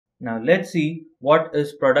Now let's see what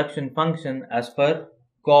is production function as per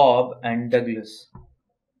Cobb and Douglas.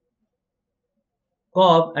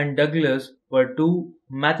 Cobb and Douglas were two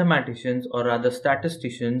mathematicians, or rather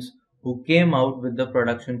statisticians, who came out with the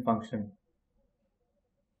production function.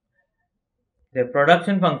 Their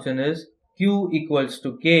production function is Q equals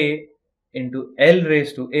to K into L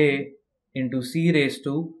raised to A into C raised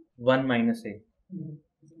to 1 minus A,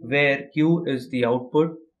 where Q is the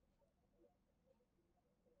output,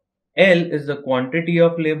 L is the quantity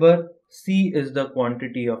of labor, C is the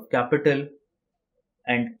quantity of capital,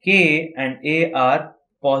 and K and A are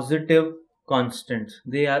positive constants.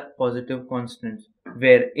 They are positive constants,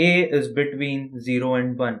 where A is between 0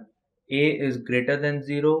 and 1. A is greater than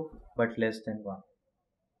 0 but less than 1.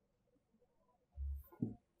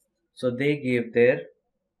 So they gave their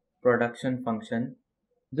production function.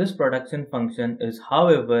 This production function is,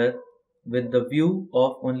 however, with the view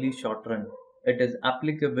of only short run. It is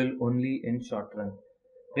applicable only in short run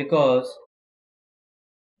because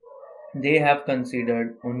they have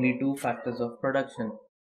considered only two factors of production: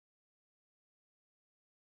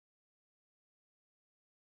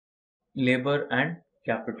 labor and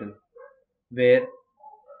capital, where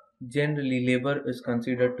generally labor is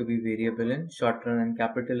considered to be variable in short run and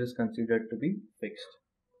capital is considered to be fixed.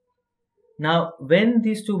 Now, when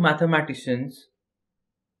these two mathematicians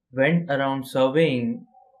went around surveying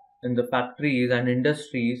in the factories and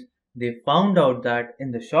industries, they found out that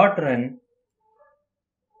in the short run,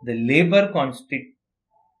 the labor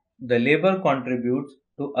contributes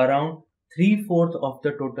to around 3/4 of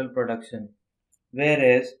the total production,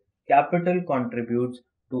 whereas capital contributes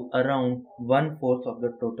to around 1/4 of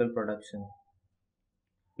the total production.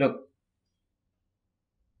 Look,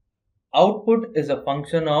 output is a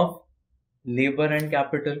function of labor and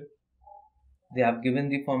capital. They have given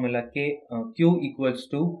the formula Q equals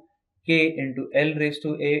to K into L raised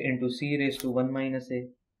to A into C raised to 1 minus A.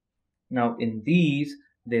 Now in these,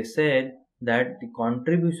 they said that the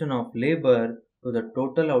contribution of labor to the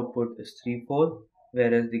total output is 3/4,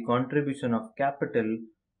 whereas the contribution of capital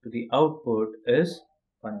to the output is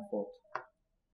 1/4.